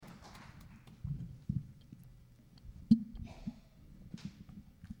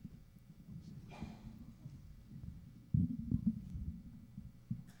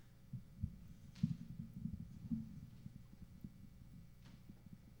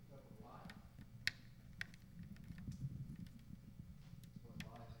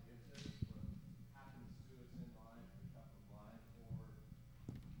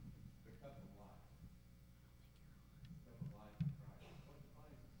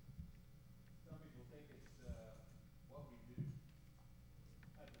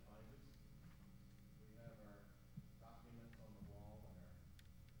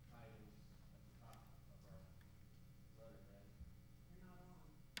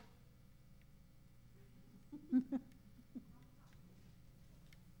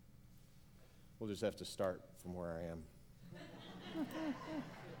We'll just have to start from where I am.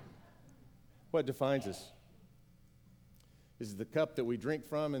 What defines us? Is it the cup that we drink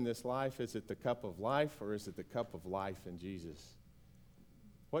from in this life? Is it the cup of life, or is it the cup of life in Jesus?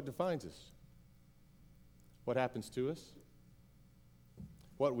 What defines us? What happens to us?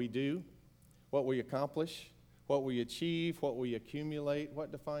 What we do? What we accomplish? What we achieve? What we accumulate?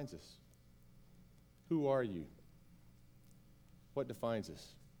 What defines us? Who are you? What defines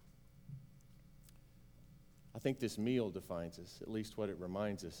us? I think this meal defines us, at least what it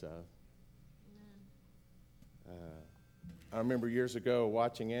reminds us of. I remember years ago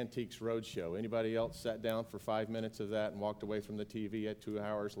watching Antiques Roadshow. Anybody else sat down for 5 minutes of that and walked away from the TV at 2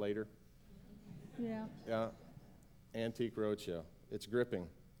 hours later? Yeah. Yeah. Antique Roadshow. It's gripping.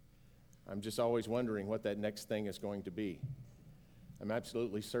 I'm just always wondering what that next thing is going to be. I'm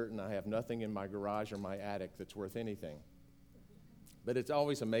absolutely certain I have nothing in my garage or my attic that's worth anything. But it's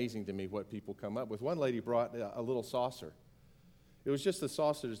always amazing to me what people come up with. One lady brought a little saucer. It was just the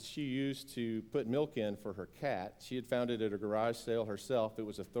saucer that she used to put milk in for her cat. She had found it at a garage sale herself. It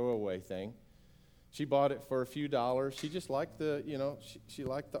was a throwaway thing. She bought it for a few dollars. She just liked the, she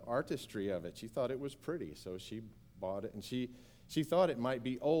liked the artistry of it. She thought it was pretty, so she bought it. And she thought it might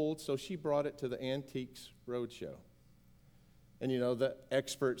be old, so she brought it to the Antiques Roadshow. And, the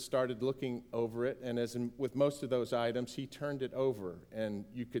expert started looking over it, and with most of those items, he turned it over, and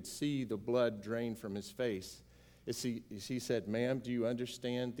you could see the blood drain from his face. He said, "Ma'am, do you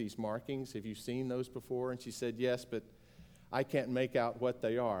understand these markings? Have you seen those before?" And she said, "Yes, but I can't make out what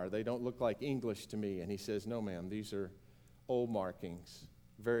they are. They don't look like English to me." And he says, "No, ma'am, these are old markings,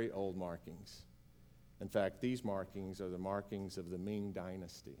 very old markings. In fact, these markings are the markings of the Ming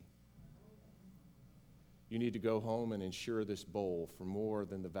Dynasty. You need to go home and insure this bowl for more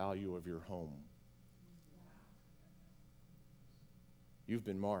than the value of your home. You've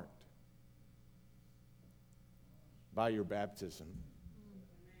been marked by your baptism.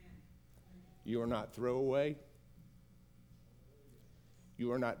 You are not throwaway.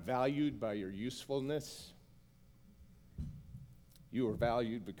 You are not valued by your usefulness. You are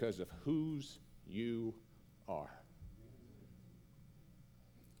valued because of whose you are.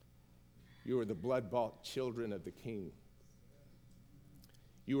 You are the blood-bought children of the King.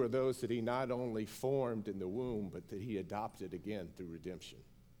 You are those that he not only formed in the womb, but that he adopted again through redemption.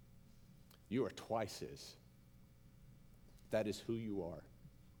 You are twice his. That is who you are.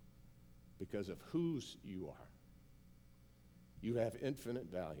 Because of whose you are. You have infinite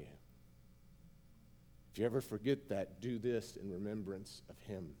value. If you ever forget that, do this in remembrance of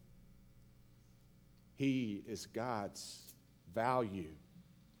him. He is God's value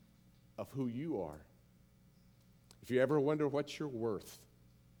of who you are. If you ever wonder what you're worth,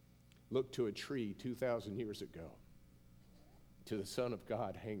 look to a tree 2,000 years ago, to the Son of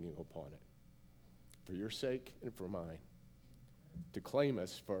God hanging upon it, for your sake and for mine, to claim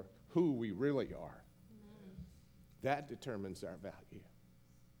us for who we really are. That determines our value.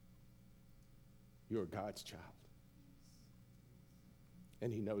 You are God's child.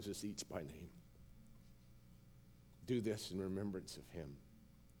 And he knows us each by name. Do this in remembrance of him.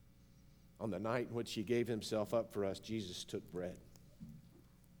 On the night in which he gave himself up for us, Jesus took bread.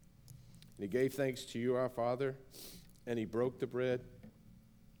 And he gave thanks to you, our Father, and he broke the bread,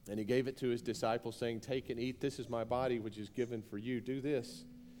 and he gave it to his disciples, saying, "Take and eat. This is my body, which is given for you. Do this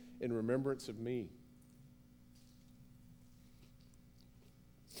in remembrance of me."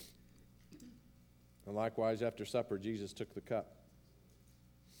 And likewise, after supper, Jesus took the cup.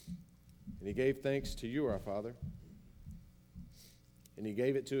 And he gave thanks to you, our Father. And he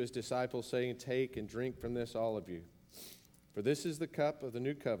gave it to his disciples, saying, "Take and drink from this, all of you. For this is the cup of the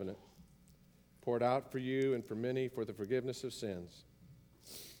new covenant, poured out for you and for many for the forgiveness of sins.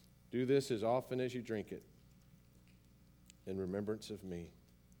 Do this as often as you drink it in remembrance of me."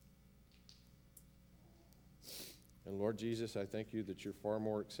 And Lord Jesus, I thank you that you're far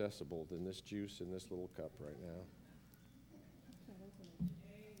more accessible than this juice in this little cup right now.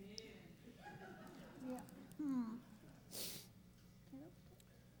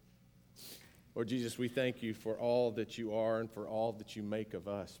 Lord Jesus, we thank you for all that you are and for all that you make of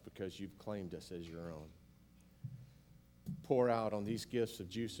us, because you've claimed us as your own. Pour out on these gifts of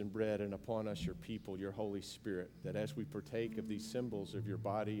juice and bread and upon us, your people, your Holy Spirit, that as we partake of these symbols of your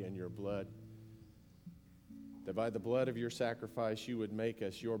body and your blood, that by the blood of your sacrifice you would make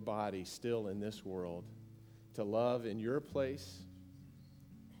us your body still in this world, to love in your place,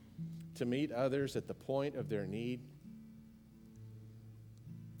 to meet others at the point of their need,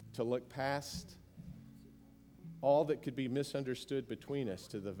 to look past all that could be misunderstood between us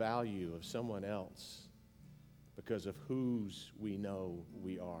to the value of someone else because of whose we know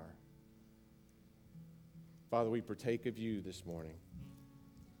we are. Father, we partake of you this morning.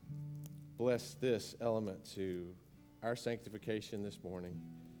 Bless this element to our sanctification this morning.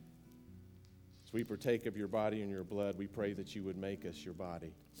 As we partake of your body and your blood, we pray that you would make us your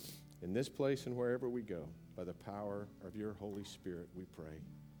body. In this place and wherever we go, by the power of your Holy Spirit, we pray.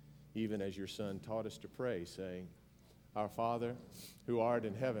 Even as your Son taught us to pray, saying, Our Father, who art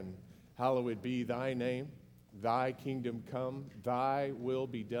in heaven, hallowed be thy name. Thy kingdom come, thy will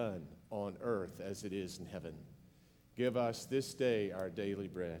be done on earth as it is in heaven. Give us this day our daily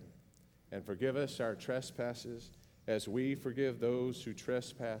bread, and forgive us our trespasses as we forgive those who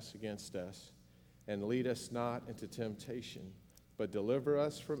trespass against us. And lead us not into temptation, but deliver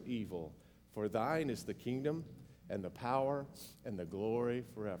us from evil. For thine is the kingdom and the power and the glory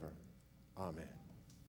forever. Amen.